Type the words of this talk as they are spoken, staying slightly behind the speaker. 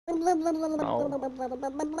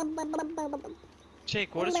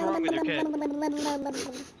Jake, what is wrong with your kid?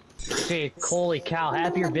 Jake, holy cow,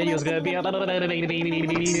 half your video's gonna be like,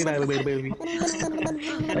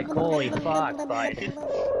 holy fuck, like...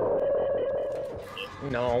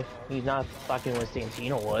 No, he's not fucking what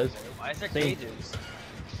Santino was. Why is there cages?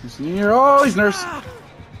 He's near. Oh, he's nurse.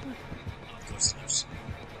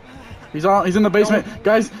 He's in the basement,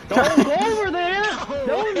 guys. Don't go over there.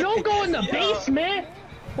 Don't go in the basement.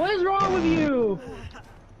 What is wrong with you?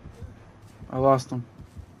 I lost him.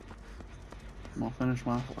 I'm gonna finish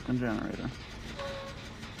my fucking generator.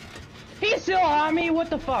 He's still on me. What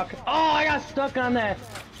the fuck? Oh, I got stuck on that.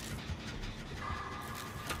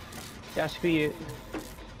 Josh, be it.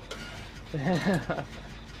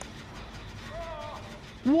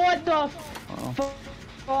 What the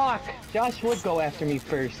fuck? Josh would go after me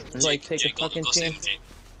first. Like, take a fucking chance.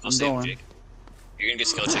 I'll save him, Jake. You're gonna get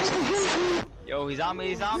skill checks. Yo, he's on me,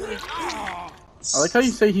 he's on me. I like how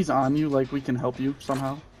you say he's on you, like we can help you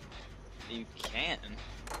somehow. You can.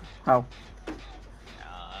 How?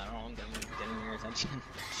 I don't know, getting your attention.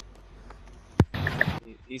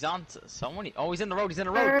 He's on to someone. Oh, he's in the road, he's in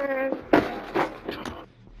the road.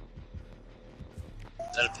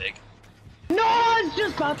 Is that a pig? No, it's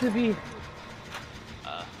just about to be.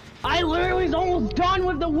 I literally was almost done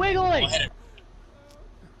with the wiggling.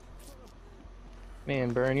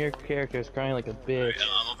 Man, Burn, your character is crying like a bitch. Right,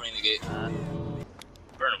 I'm opening the gate.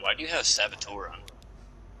 Burn, why do you have Saboteur on?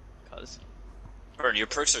 Cause. Burn, your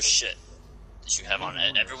perks are shit that you have on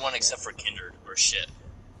it. Everyone except for Kindred are shit.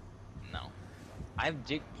 No. I have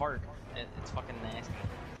Jake Park. It's fucking nasty.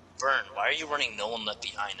 Burn, why are you running No One Left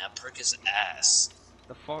Behind? That perk is ass.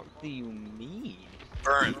 The fuck do you mean?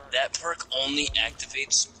 Burn, that perk only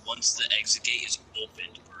activates once the exit gate is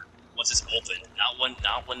opened, Burn. Once it's opened. Not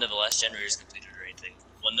when the last generator is completed or anything.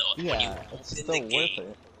 When you it's open still the worth gate.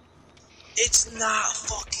 it. It's not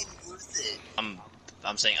fucking worth it.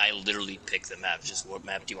 I'm saying I literally pick the map. Just what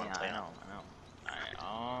map do you want to play I know.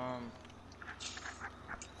 Alright,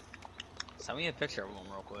 send me a picture of him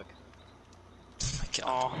real quick.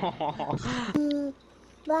 Oh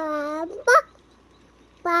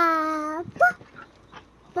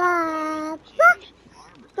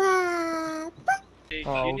Jake,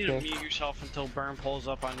 Oh, you need to okay. mute yourself until Burn pulls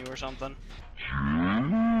up on you or something.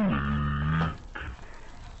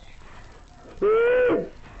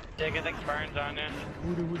 Jake, I think Burn's on you.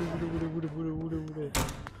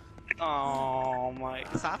 Oh my.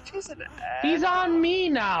 Stop chasing the ass. He's on me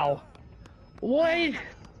now. What?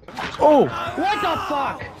 Oh! What the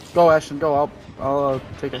fuck? Go, Ashton. Go. I'll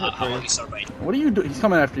take a hit how for about you. you start biting? What are you doing? He's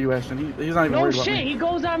coming after you, Ashton. He's not even No worried about shit, me. he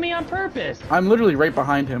goes on me on purpose. I'm literally right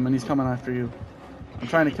behind him, and he's coming after you. I'm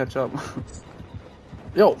trying to catch up.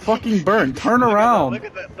 Yo, fucking Burn, turn around. Look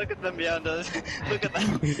at them beyond us. Look at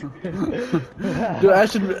them. Dude,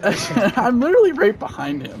 Ashton, I'm literally right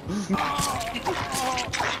behind him.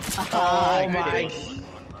 Oh my.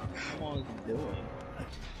 What is he doing?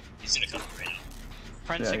 He's gonna come right now.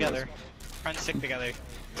 Friends Yeah, together. Friends stick together.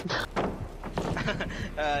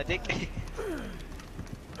 Dick.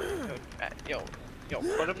 Yo,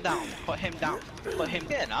 put him down. Put him down. Put him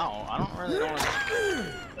in. I don't really know what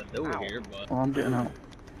to do here, but. Oh, I'm getting out.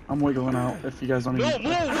 I'm wiggling out. If you guys don't even.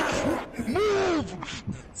 Move!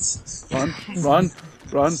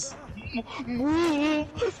 Run! Move!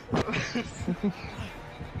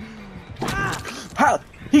 How?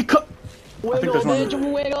 He cut. Wiggle, bitch,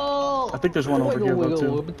 wiggle! I think there's one over here though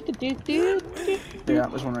too. Wiggle. Yeah,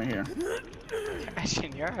 there's one right here.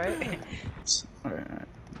 Ashton, you're alright. Alright.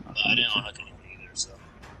 I didn't want to come either, so.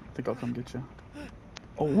 I think I'll come get you.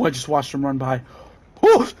 Oh, I just watched him run by.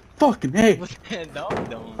 Oh, fucking hey! No,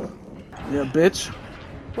 don't. Yeah, bitch.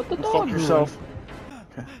 What the Go dog fuck doing? yourself.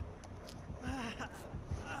 Okay.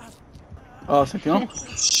 Oh, Santino?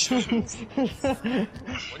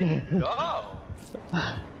 Go!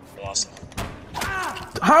 Lost him.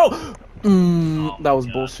 How? That was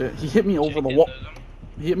bullshit. He hit me over the wall.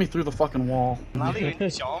 He hit me through the fucking wall. Not even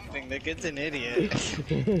jumping, the kid's an idiot.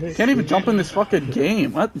 Can't even jump in this fucking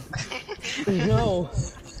game. What? No.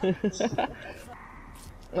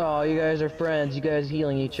 Oh, you guys are friends. You guys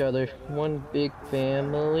healing each other. One big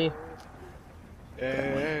family.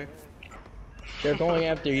 They're going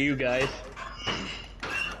after you guys.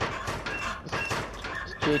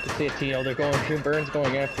 Jake and Santino, they're going. Burn's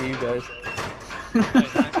going after you guys. He's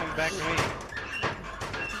not coming back to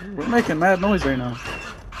me. We're making mad noise right now.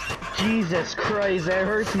 Jesus Christ, that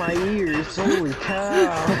hurts my ears. Holy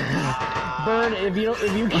cow. Burn, if you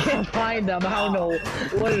can't find them, I don't know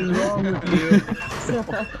what is wrong with you.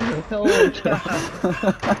 Holy cow.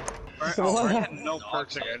 Burn had no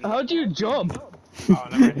perks again. How'd you jump? Oh,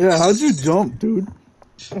 never mind. Yeah, how'd you jump, dude?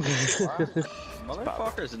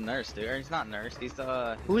 Motherfucker's a nurse, dude. Or he's not nurse. He's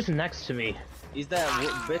the. Who's next to me? He's that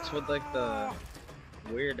bitch with like the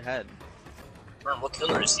weird head. Burn, what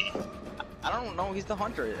killer is he? I don't know. He's the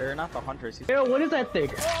hunter, or not the hunter. He's... Yo, what is that thing?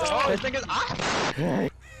 Oh, this thing is. Ah!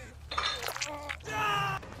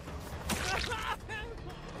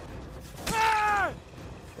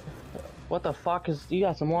 What the fuck is? You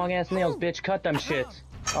got some long ass nails, bitch. Cut them shits.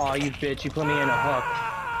 Oh, you bitch. You put me in a hook.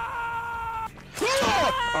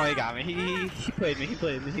 Oh, he got me. He played me. He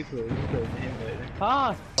played me. He played me. He played me. He played me.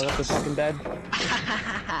 Ah! Oh, that's the fucking bed.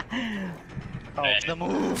 Oh, the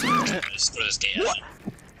move. Let's go to this gate. Ashen.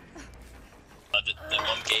 The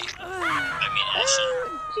one gate. I mean,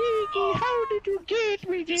 Ashen. Cheeky, how did you get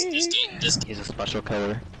me, This gate. He's a special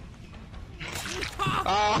killer.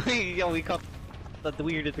 Oh, yo, we caught the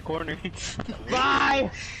weird at the corner. Bye!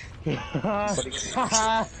 Dude,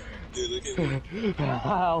 look at me.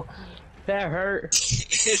 Wow, that hurt.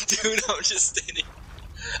 Dude, I'm just standing.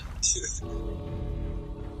 Dude.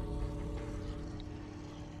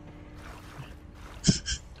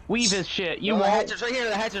 Weave his shit. You Yo, the won't. hatcher's right here.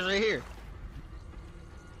 The hatcher's right here.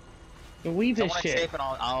 Weave his Someone shit. escape and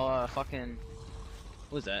I'll fucking.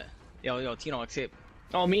 Who's that? Yo, Tino, escape.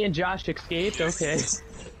 Oh, me and Josh escaped? Okay. The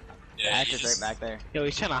Yeah, hatcher's right back there. Yo,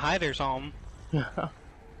 he's trying to hide or something.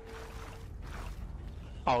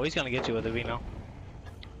 Oh, he's gonna get you with a Vino.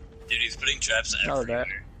 Dude, he's putting traps Oh,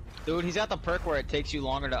 everywhere. Dude, he's got the perk where it takes you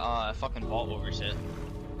longer to fucking vault over shit.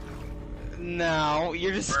 No,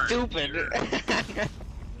 you're just Burn, stupid.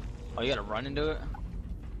 Oh, you gotta run into it?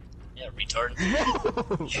 Yeah, retard.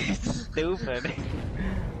 Stupid.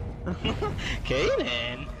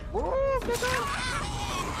 Kaden! Oh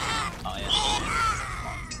yeah.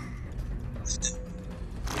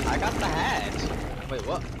 I got the hatch. Wait,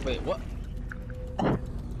 what? Wait, what?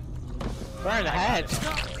 Burn the hatch.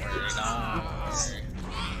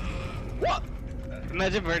 What?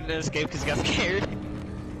 Imagine Burn didn't escape because he got scared.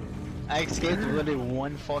 I escaped literally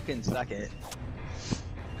 1 fucking second.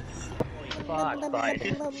 Fuck, bye.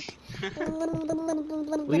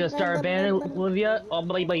 We gonna start a band, Olivia? Oh,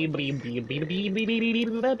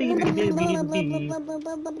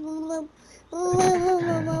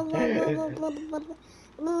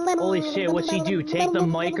 holy shit, what'd she do? Take the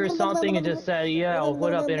mic or something and just say, yeah,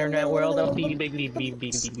 what up, internet world? How is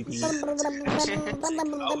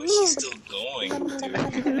she still going,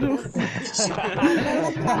 dude?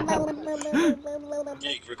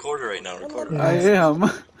 Jake, record her right now, record her. I am.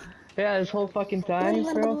 Yeah, this whole fucking time,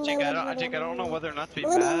 bro. Jake, I don't know whether or not to be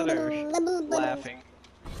mad or laughing.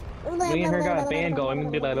 Me and her got a band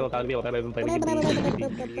going. Dude, what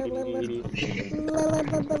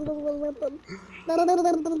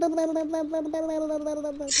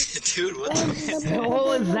the What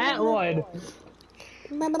was that one?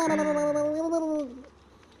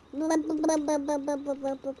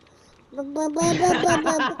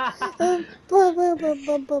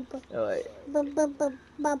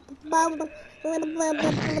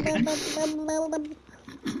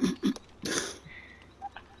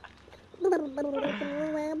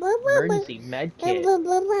 Emergency med kit.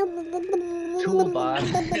 Toolbox.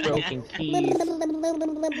 Broken keys.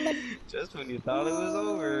 Just when you thought it was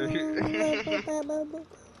over.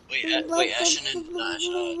 Wait, Ashen and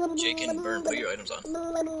Jake and Burn, put your items on.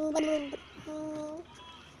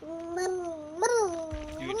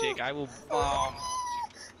 Dude, Jake, I will.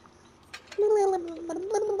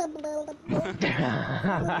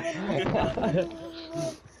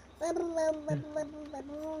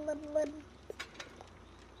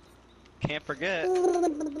 Can't forget.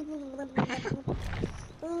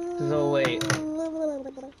 So wait.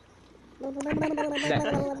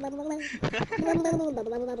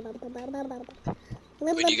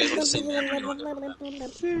 Wait, do you guys want to say that or you want to?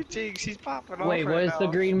 Dude, Jake, she's popping off. Wait, what right is the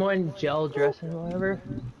now. green one? Gel dressing or whatever?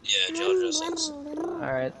 Yeah, gel dressings.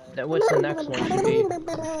 Alright, what's the next one should be?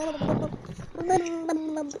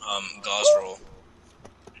 Gauze roll.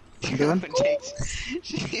 You done?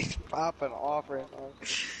 She's popping off right now.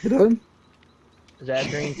 You done? Is that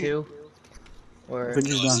green too? I Or think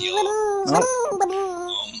he's Gauze done. yellow. Oh,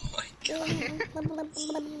 Oh my god.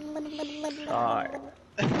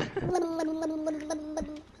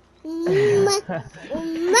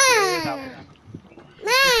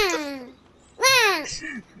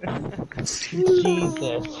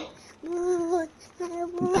 Jesus.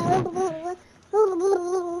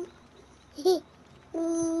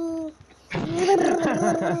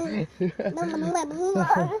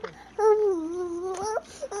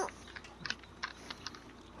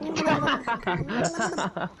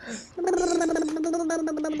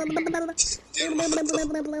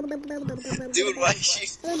 Dude, why is she?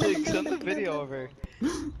 Send the video over.